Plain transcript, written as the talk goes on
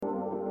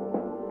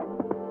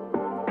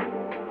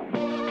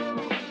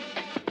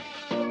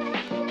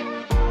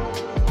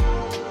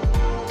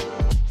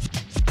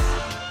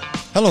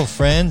Hello,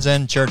 friends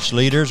and church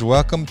leaders.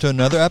 Welcome to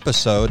another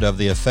episode of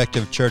the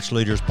Effective Church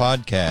Leaders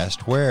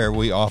Podcast, where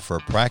we offer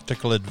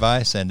practical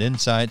advice and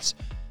insights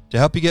to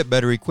help you get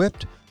better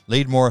equipped,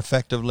 lead more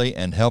effectively,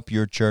 and help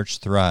your church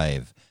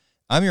thrive.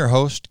 I'm your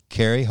host,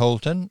 Kerry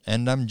Holton,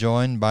 and I'm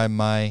joined by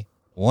my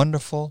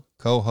wonderful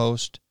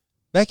co-host,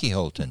 Becky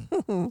Holton.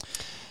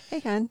 Hey,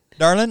 hon.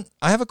 Darling,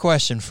 I have a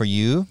question for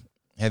you.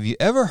 Have you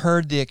ever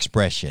heard the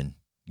expression,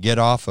 get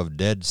off of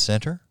dead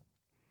center?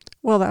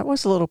 Well, that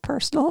was a little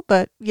personal,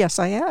 but yes,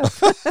 I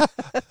have.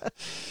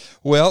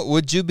 Well,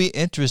 would you be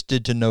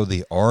interested to know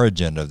the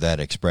origin of that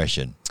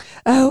expression?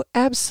 Oh,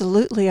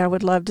 absolutely. I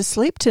would love to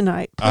sleep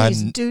tonight.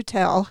 Please do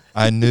tell.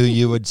 I knew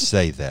you would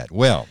say that.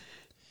 Well,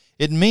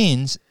 it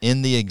means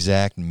in the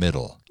exact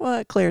middle. Well,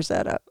 it clears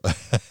that up.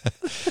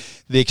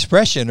 The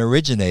expression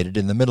originated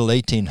in the middle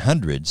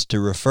 1800s to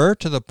refer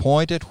to the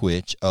point at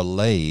which a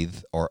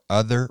lathe or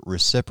other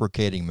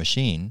reciprocating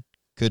machine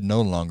could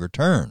no longer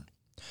turn.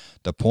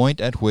 The point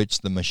at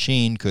which the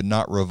machine could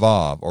not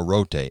revolve or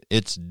rotate.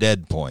 Its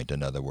dead point,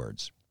 in other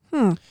words.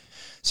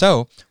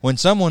 So, when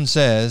someone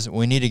says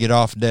we need to get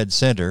off dead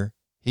center,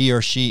 he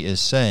or she is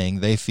saying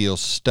they feel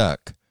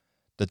stuck,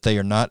 that they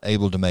are not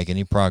able to make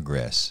any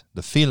progress.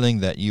 The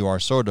feeling that you are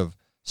sort of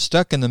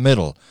stuck in the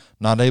middle,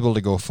 not able to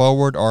go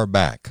forward or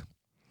back.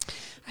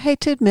 I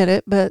hate to admit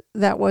it, but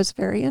that was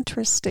very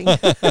interesting.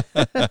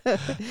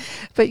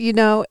 But you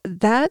know,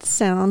 that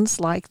sounds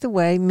like the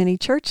way many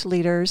church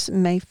leaders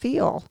may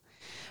feel.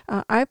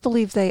 I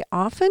believe they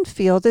often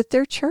feel that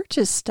their church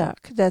is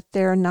stuck, that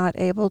they're not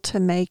able to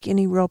make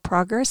any real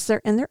progress,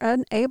 and they're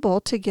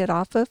unable to get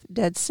off of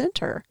dead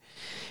center.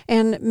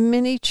 And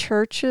many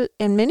church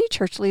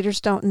leaders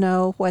don't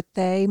know what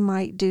they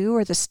might do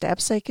or the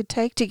steps they could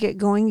take to get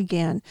going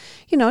again,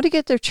 to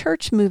get their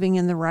church moving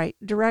in the right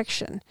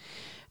direction.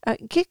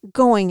 Get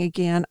going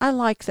again. I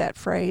like that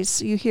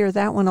phrase. You hear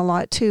that one a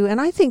lot too. And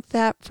I think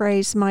that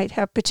phrase might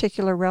have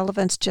particular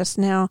relevance just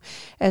now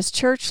as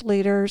church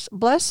leaders,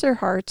 bless their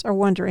hearts, are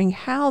wondering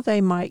how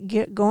they might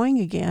get going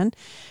again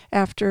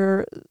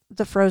after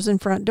the frozen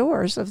front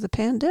doors of the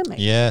pandemic.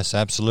 Yes,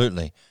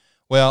 absolutely.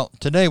 Well,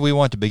 today we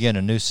want to begin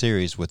a new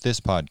series with this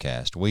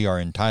podcast. We are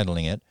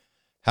entitling it,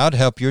 How to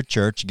Help Your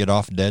Church Get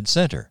Off Dead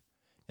Center.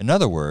 In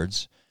other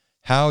words,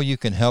 how you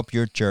can help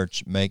your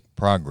church make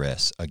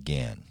progress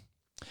again.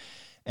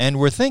 And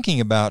we're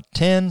thinking about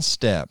 10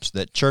 steps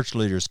that church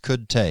leaders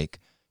could take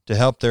to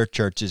help their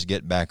churches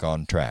get back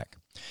on track.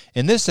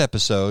 In this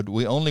episode,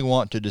 we only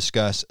want to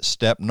discuss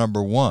step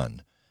number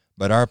 1,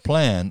 but our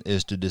plan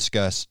is to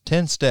discuss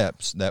 10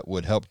 steps that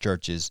would help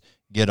churches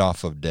get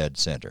off of dead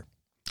center.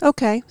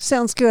 Okay,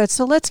 sounds good.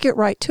 So let's get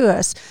right to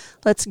us.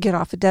 Let's get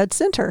off of dead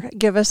center.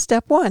 Give us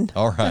step 1.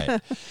 All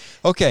right.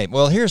 Okay,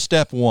 well, here's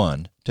step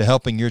 1 to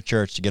helping your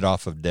church to get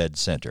off of dead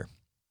center.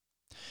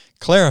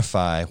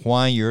 Clarify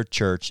why your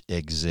church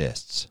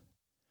exists.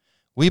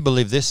 We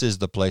believe this is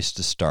the place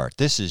to start.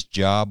 This is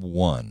job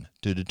 1,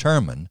 to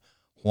determine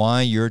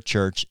why your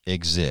church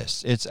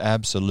exists. It's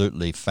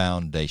absolutely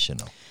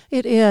foundational.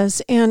 It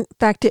is. And in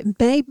fact, it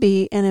may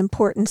be an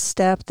important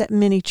step that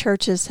many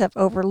churches have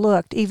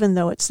overlooked, even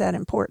though it's that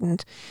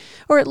important.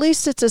 Or at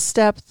least it's a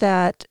step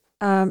that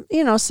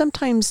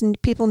sometimes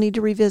people need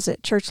to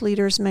revisit. Church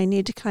leaders may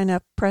need to kind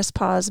of press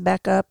pause,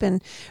 back up,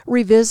 and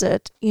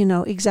revisit,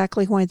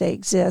 exactly why they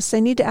exist. They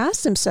need to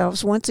ask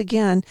themselves, once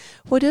again,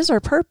 what is our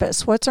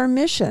purpose? What's our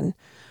mission?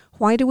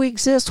 Why do we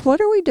exist?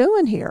 What are we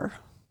doing here?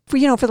 For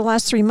the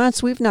last 3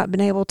 months, we've not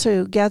been able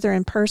to gather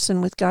in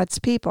person with God's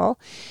people,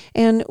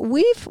 and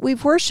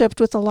we've worshiped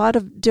with a lot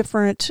of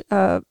different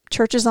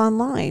churches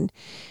online.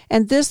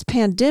 And this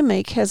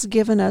pandemic has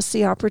given us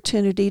the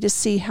opportunity to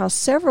see how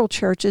several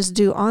churches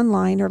do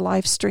online or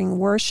live stream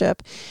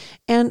worship.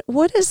 And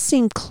what has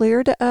seemed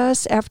clear to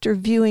us after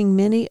viewing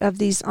many of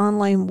these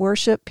online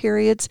worship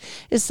periods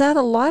is that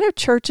a lot of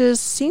churches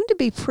seem to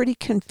be pretty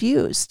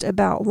confused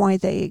about why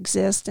they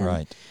exist. And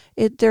right.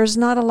 There's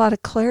not a lot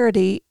of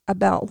clarity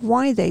about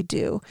why they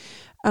do.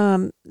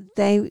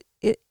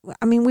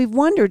 We've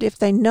wondered if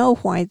they know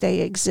why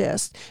they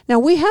exist. Now,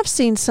 we have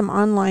seen some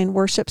online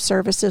worship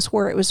services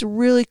where it was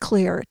really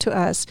clear to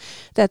us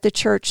that the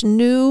church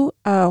knew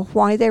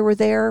why they were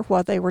there,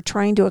 what they were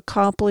trying to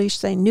accomplish.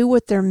 They knew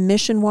what their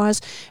mission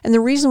was. And the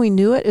reason we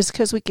knew it is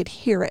because we could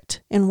hear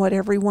it in what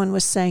everyone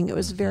was saying. It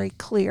was very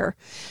clear.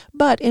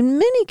 But in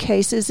many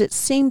cases, it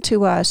seemed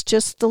to us,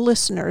 just the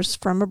listeners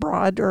from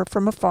abroad or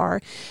from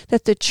afar,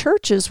 that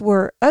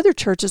other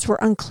churches were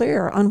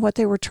unclear on what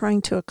they were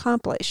trying to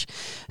accomplish.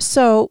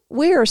 So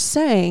we are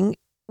saying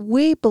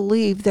we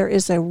believe there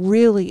is a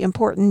really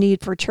important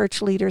need for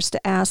church leaders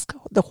to ask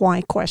the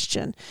why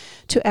question,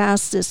 to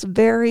ask this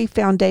very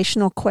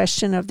foundational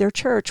question of their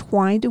church: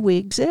 why do we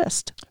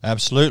exist?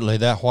 Absolutely.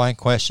 That why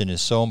question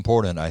is so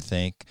important, I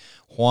think.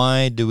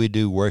 Why do we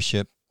do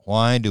worship?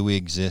 Why do we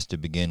exist to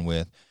begin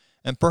with?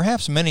 And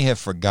perhaps many have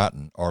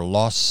forgotten or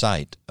lost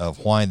sight of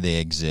why they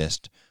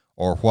exist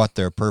or what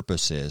their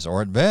purpose is,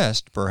 or at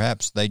best,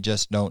 perhaps they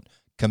just don't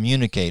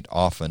communicate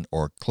often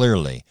or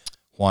clearly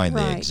why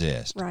they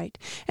exist. Right.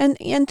 And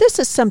this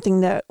is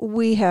something that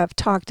we have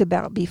talked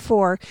about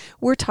before.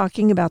 We're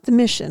talking about the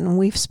mission, and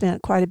we've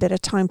spent quite a bit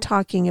of time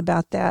talking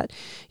about that.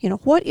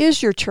 What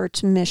is your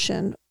church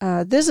mission?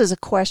 This is a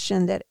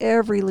question that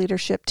every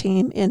leadership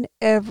team in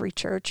every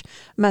church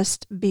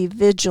must be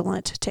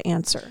vigilant to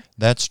answer.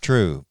 That's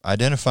true.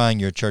 Identifying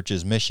your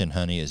church's mission,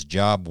 honey, is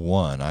job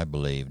one, I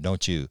believe,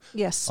 don't you?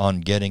 Yes.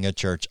 On getting a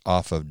church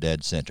off of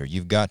dead center.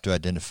 You've got to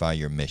identify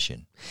your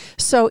mission.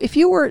 So if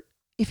you were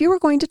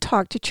going to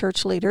talk to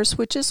church leaders,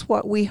 which is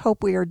what we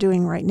hope we are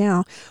doing right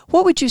now,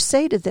 what would you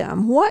say to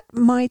them? What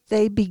might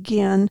they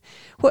begin?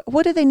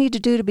 What do they need to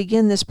do to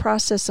begin this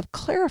process of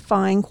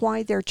clarifying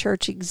why their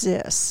church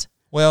exists?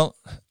 Well,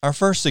 our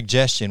first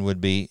suggestion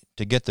would be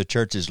to get the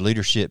church's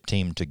leadership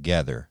team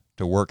together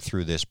to work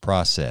through this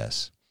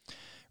process.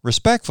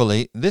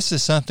 Respectfully, this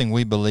is something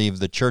we believe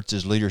the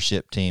church's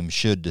leadership team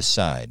should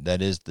decide.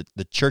 That is,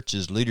 the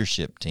church's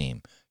leadership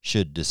team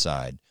should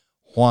decide.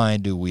 Why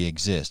do we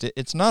exist?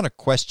 It's not a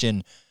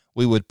question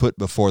we would put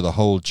before the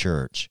whole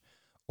church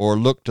or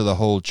look to the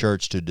whole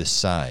church to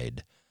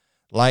decide.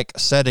 Like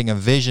setting a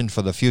vision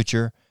for the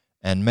future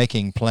and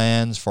making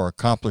plans for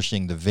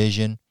accomplishing the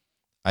vision,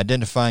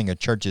 identifying a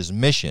church's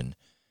mission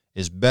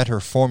is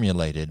better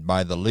formulated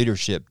by the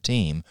leadership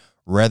team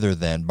rather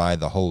than by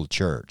the whole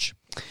church.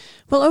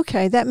 Well,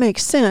 okay, that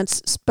makes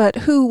sense, but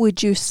who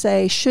would you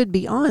say should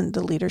be on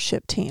the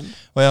leadership team?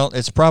 Well,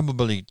 it's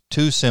probably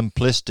too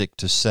simplistic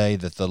to say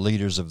that the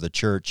leaders of the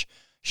church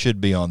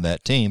should be on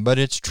that team, but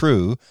it's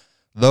true.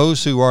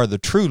 Those who are the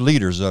true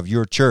leaders of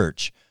your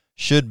church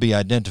should be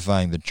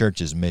identifying the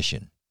church's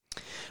mission.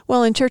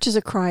 Well, in Churches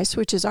of Christ,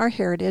 which is our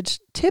heritage,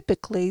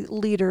 typically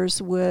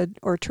leaders would,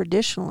 or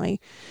traditionally,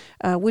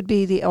 would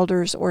be the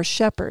elders or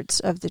shepherds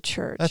of the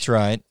church. That's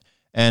right.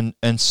 And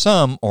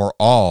some or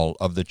all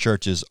of the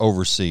church's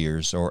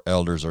overseers or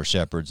elders or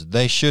shepherds,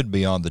 they should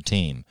be on the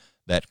team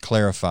that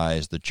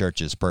clarifies the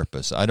church's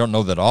purpose. I don't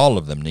know that all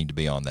of them need to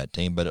be on that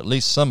team, but at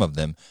least some of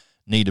them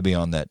need to be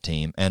on that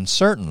team. And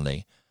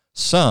certainly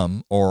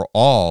some or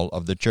all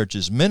of the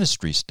church's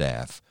ministry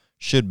staff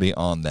should be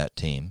on that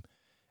team.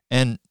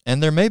 And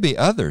there may be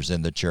others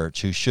in the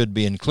church who should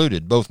be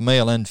included, both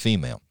male and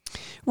female.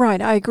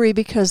 Right, I agree,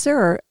 because there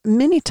are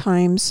many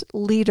times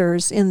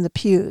leaders in the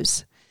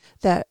pews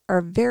that are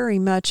very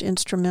much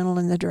instrumental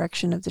in the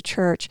direction of the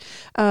church.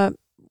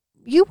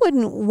 You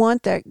wouldn't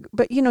want that,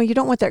 but you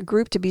don't want that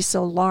group to be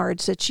so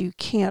large that you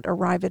can't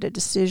arrive at a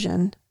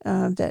decision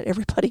that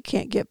everybody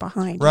can't get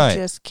behind. Right. You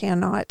just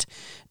cannot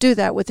do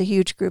that with a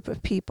huge group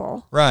of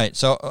people. Right.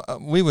 So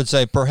we would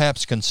say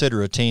perhaps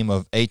consider a team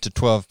of 8 to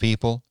 12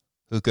 people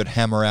who could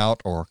hammer out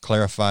or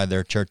clarify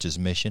their church's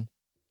mission.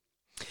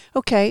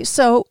 Okay,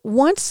 so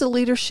once the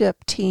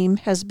leadership team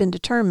has been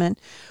determined,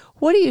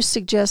 what do you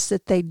suggest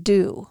that they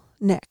do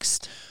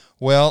next?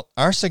 Well,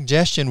 our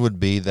suggestion would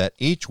be that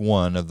each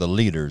one of the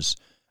leaders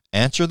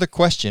answer the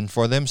question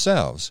for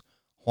themselves.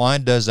 Why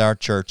does our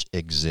church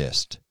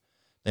exist?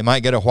 They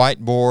might get a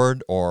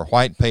whiteboard or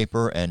white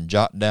paper and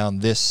jot down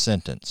this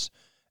sentence.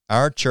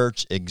 Our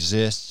church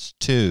exists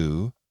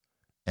to,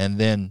 and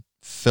then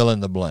fill in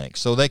the blank.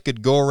 So they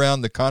could go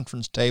around the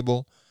conference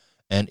table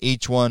and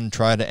each one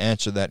try to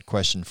answer that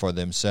question for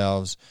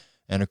themselves.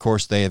 And of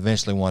course, they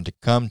eventually want to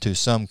come to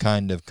some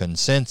kind of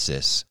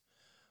consensus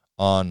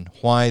on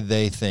why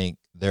they think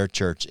their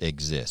church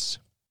exists.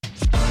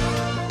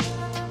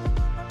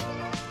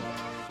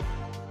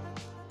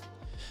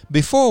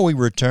 Before we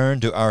return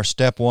to our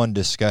Step 1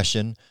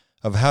 discussion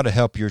of how to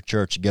help your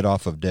church get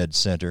off of dead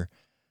center,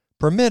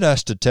 permit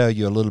us to tell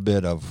you a little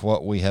bit of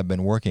what we have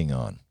been working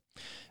on.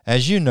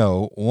 As you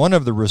know, one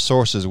of the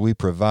resources we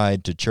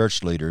provide to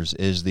church leaders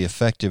is the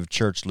Effective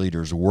Church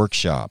Leaders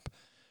Workshop.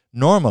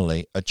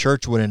 Normally, a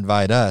church would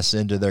invite us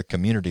into their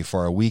community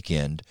for a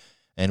weekend,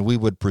 and we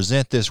would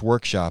present this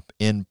workshop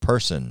in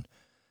person.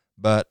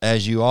 But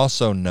as you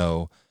also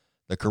know,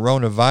 the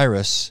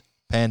coronavirus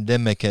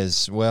pandemic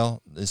has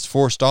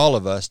forced all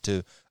of us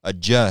to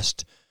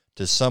adjust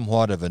to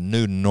somewhat of a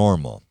new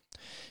normal.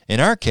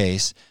 In our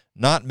case,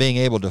 not being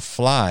able to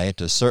fly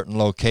to certain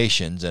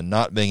locations and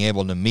not being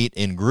able to meet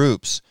in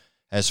groups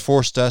has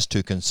forced us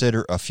to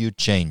consider a few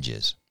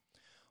changes.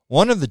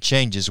 One of the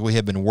changes we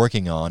have been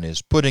working on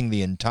is putting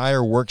the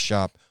entire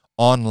workshop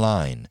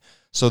online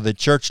so that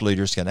church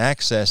leaders can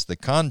access the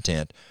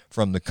content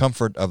from the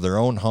comfort of their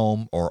own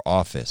home or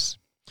office.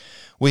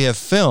 We have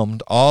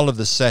filmed all of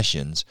the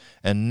sessions,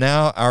 and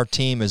now our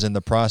team is in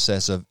the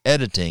process of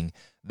editing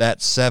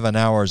that 7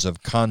 hours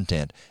of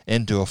content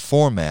into a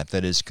format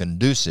that is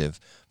conducive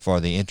for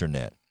the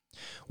internet.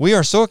 We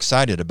are so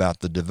excited about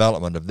the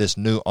development of this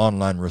new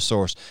online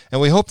resource, and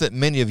we hope that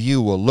many of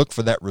you will look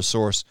for that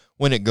resource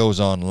when it goes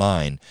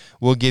online.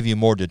 We'll give you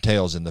more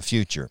details in the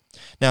future.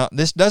 Now,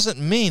 this doesn't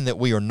mean that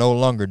we are no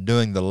longer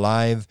doing the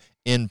live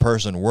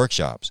in-person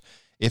workshops.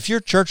 If your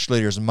church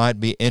leaders might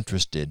be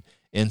interested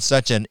in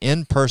such an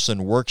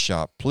in-person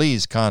workshop,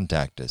 please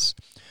contact us.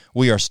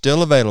 we are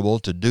still available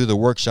to do the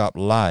workshop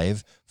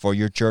live for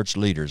your church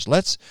leaders.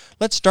 Let's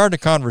start a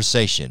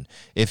conversation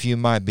if you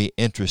might be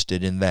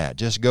interested in that.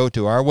 Just go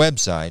to our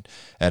website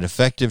at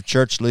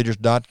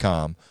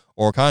effectivechurchleaders.com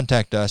or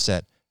contact us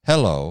at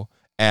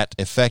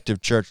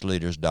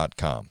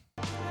hello@effectivechurchleaders.com.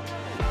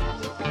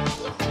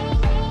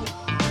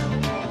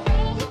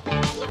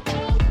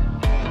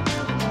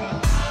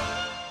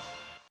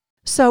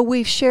 So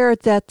we've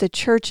shared that the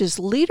church's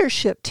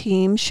leadership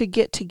team should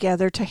get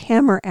together to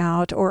hammer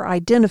out or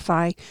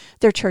identify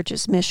their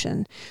church's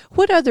mission.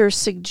 What other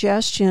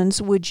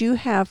suggestions would you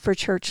have for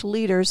church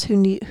leaders who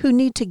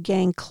need to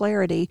gain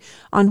clarity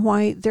on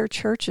why their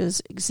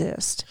churches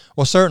exist?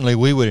 Well, certainly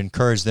we would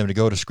encourage them to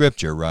go to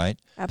Scripture, right?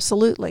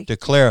 Absolutely. To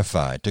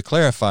clarify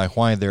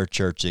why their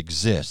church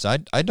exists.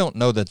 I don't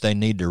know that they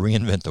need to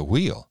reinvent the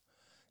wheel.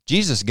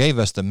 Jesus gave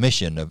us the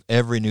mission of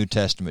every New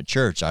Testament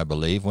church, I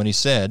believe, when he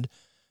said,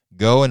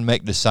 "Go and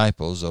make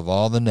disciples of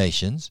all the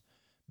nations,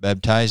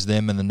 baptize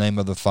them in the name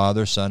of the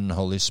Father, Son, and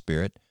Holy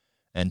Spirit,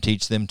 and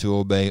teach them to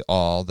obey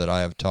all that I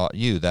have taught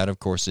you." That, of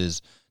course,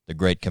 is the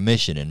Great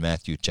Commission in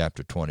Matthew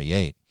chapter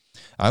 28.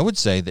 I would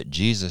say that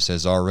Jesus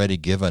has already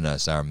given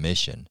us our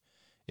mission.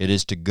 It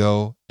is to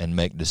go and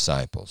make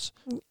disciples.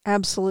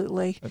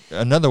 Absolutely.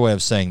 Another way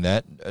of saying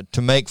that,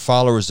 to make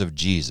followers of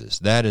Jesus.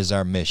 That is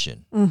our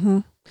mission.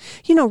 Mm-hmm.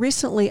 You know,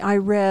 recently I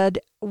read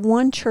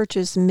one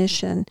church's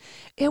mission.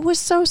 It was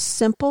so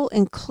simple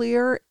and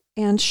clear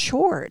and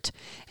short.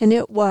 And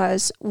it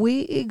was,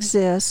 we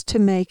exist to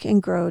make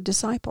and grow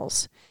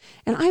disciples.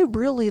 And I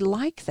really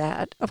like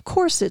that. Of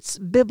course, it's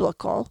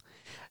biblical.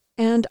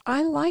 And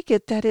I like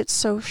it that it's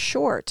so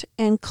short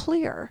and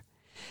clear.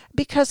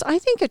 Because I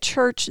think a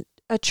church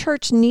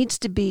needs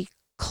to be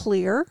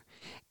clear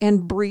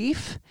and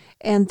brief,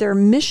 and their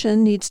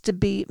mission needs to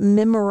be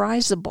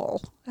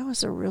memorizable. That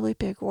was a really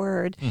big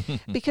word.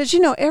 Because,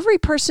 every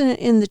person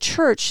in the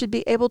church should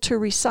be able to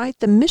recite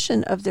the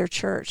mission of their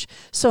church.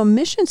 So a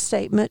mission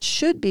statement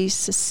should be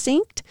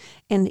succinct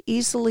and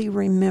easily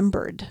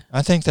remembered.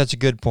 I think that's a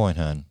good point,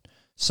 hon.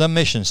 Some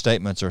mission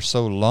statements are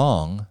so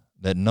long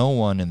that no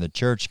one in the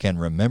church can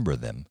remember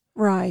them.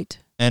 Right.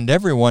 And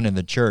everyone in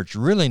the church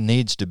really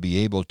needs to be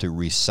able to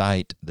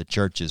recite the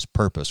church's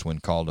purpose when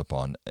called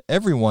upon.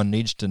 Everyone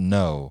needs to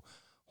know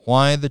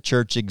why the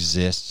church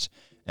exists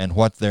and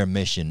what their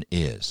mission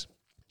is.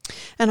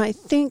 And I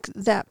think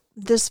that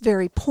this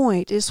very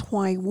point is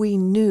why we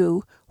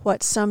knew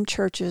what some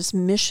churches'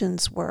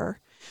 missions were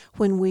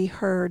when we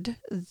heard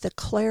the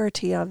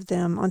clarity of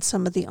them on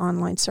some of the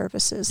online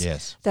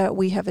services that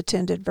we have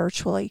attended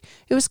virtually.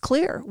 It was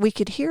clear. We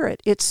could hear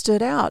it. It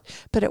stood out,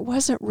 but it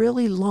wasn't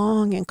really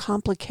long and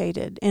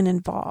complicated and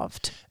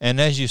involved. And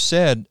as you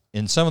said,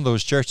 in some of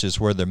those churches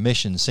where the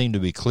mission seemed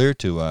to be clear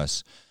to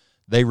us,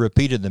 they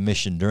repeated the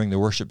mission during the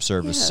worship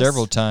service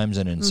several times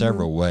and in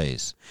several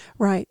ways.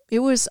 Right. It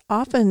was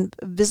often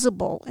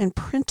visible and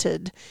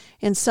printed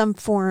in some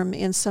form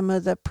in some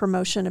of the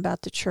promotion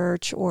about the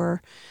church,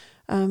 or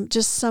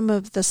just some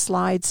of the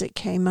slides that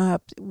came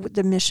up.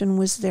 The mission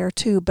was there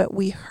too, but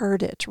we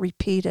heard it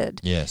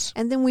repeated. Yes.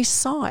 And then we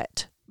saw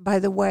it by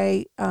the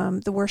way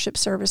the worship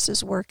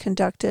services were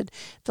conducted,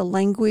 the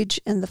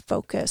language and the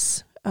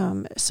focus.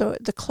 So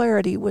the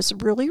clarity was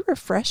really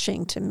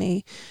refreshing to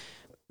me.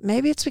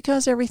 Maybe it's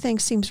because everything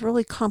seems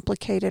really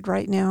complicated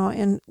right now,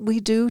 and we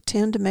do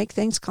tend to make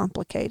things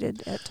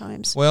complicated at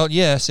times. Well,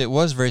 yes, it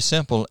was very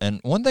simple. And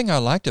one thing I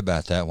liked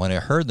about that when I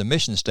heard the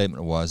mission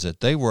statement was that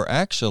they were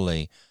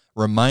actually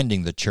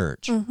reminding the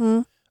church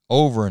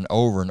over and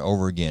over and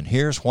over again,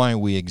 here's why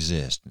we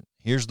exist.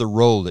 Here's the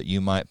role that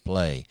you might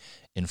play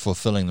in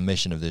fulfilling the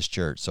mission of this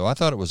church. So I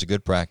thought it was a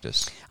good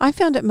practice. I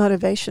found it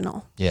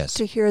motivational. Yes.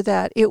 To hear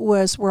that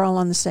we're all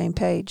on the same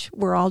page.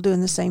 We're all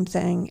doing the same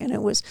thing. And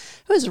it was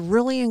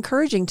really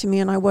encouraging to me,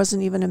 and I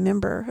wasn't even a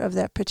member of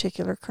that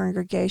particular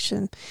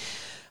congregation.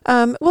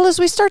 Well, as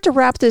we start to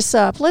wrap this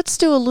up, let's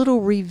do a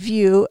little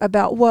review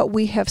about what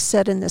we have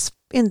said in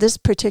this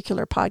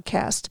particular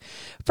podcast.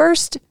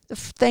 First, the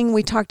thing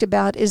we talked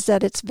about is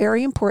that it's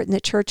very important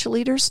that church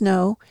leaders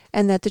know,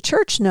 and that the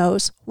church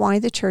knows, why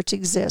the church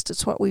exists.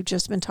 It's what we've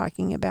just been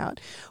talking about.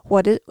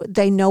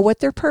 They know what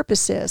their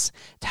purpose is.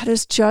 That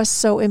is just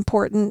so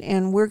important,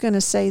 and we're going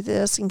to say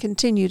this and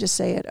continue to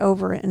say it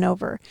over and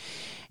over.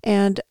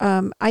 And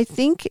I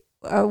think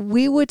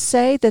we would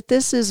say that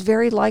this is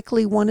very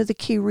likely one of the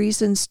key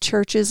reasons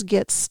churches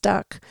get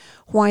stuck,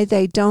 why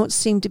they don't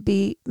seem to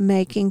be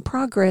making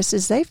progress,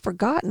 is they've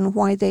forgotten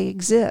why they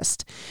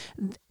exist.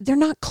 They're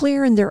not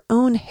clear in their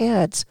own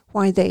heads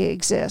why they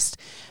exist.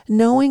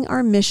 Knowing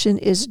our mission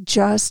is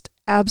just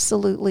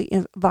absolutely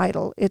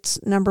vital.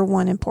 It's number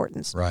one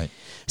importance. Right.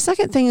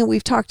 Second thing that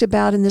we've talked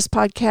about in this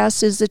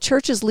podcast is the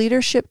church's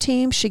leadership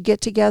team should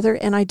get together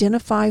and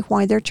identify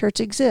why their church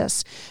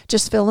exists.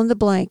 Just fill in the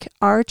blank.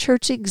 Our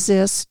church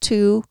exists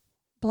to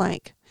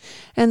blank.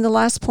 And the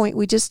last point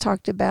we just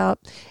talked about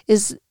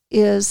is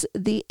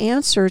the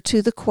answer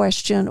to the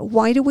question,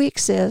 why do we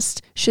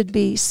exist, should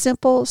be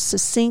simple,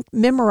 succinct,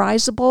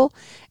 memorizable,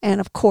 and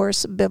of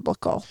course,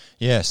 biblical.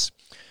 Yes.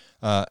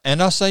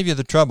 And I'll save you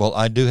the trouble.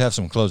 I do have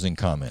some closing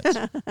comments.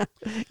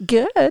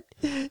 Good.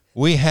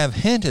 We have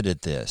hinted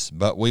at this,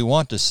 but we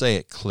want to say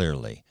it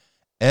clearly.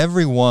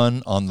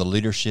 Everyone on the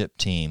leadership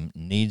team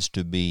needs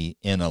to be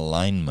in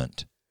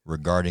alignment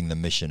regarding the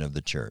mission of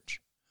the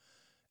church.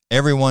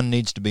 Everyone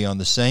needs to be on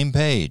the same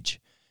page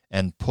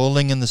and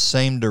pulling in the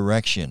same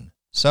direction.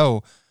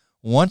 So,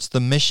 once the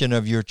mission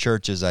of your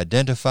church is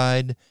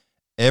identified,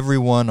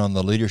 everyone on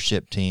the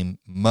leadership team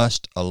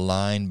must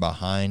align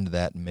behind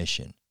that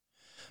mission.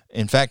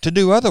 In fact, to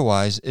do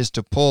otherwise is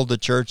to pull the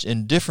church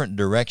in different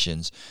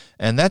directions,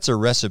 and that's a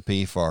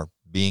recipe for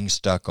being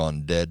stuck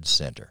on dead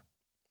center.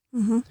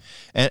 Mm-hmm.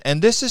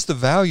 And this is the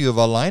value of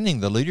aligning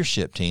the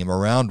leadership team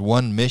around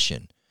one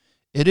mission.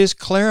 It is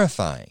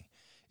clarifying.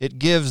 It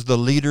gives the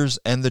leaders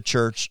and the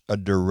church a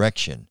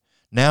direction.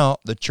 Now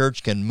the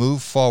church can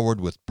move forward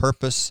with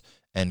purpose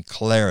and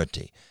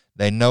clarity.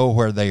 They know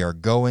where they are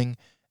going,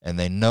 and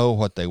they know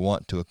what they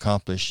want to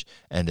accomplish,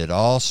 and it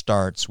all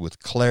starts with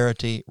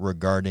clarity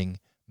regarding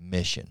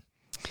mission.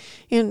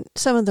 In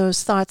some of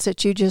those thoughts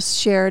that you just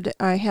shared,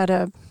 I had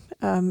a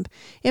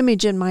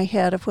image in my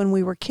head of when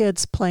we were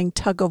kids playing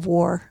tug of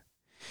war,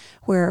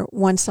 where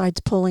one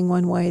side's pulling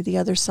one way, the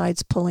other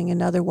side's pulling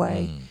another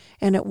way.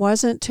 And it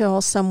wasn't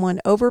till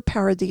someone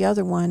overpowered the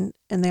other one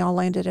and they all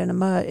landed in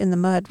the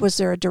mud was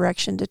there a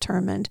direction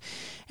determined.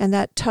 And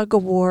that tug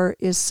of war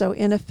is so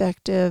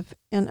ineffective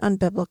and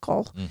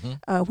unbiblical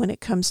when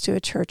it comes to a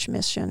church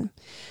mission.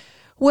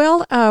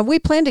 Well, we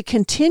plan to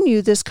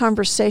continue this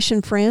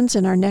conversation, friends,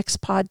 in our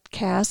next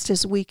podcast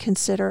as we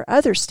consider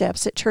other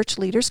steps that church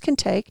leaders can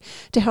take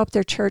to help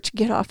their church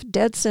get off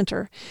dead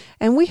center.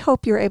 And we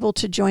hope you're able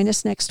to join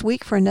us next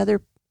week for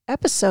another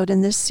episode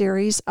in this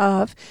series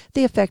of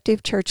the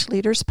Effective Church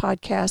Leaders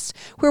Podcast,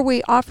 where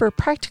we offer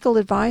practical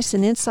advice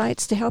and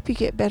insights to help you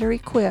get better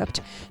equipped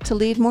to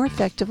lead more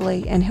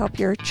effectively and help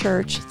your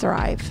church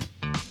thrive.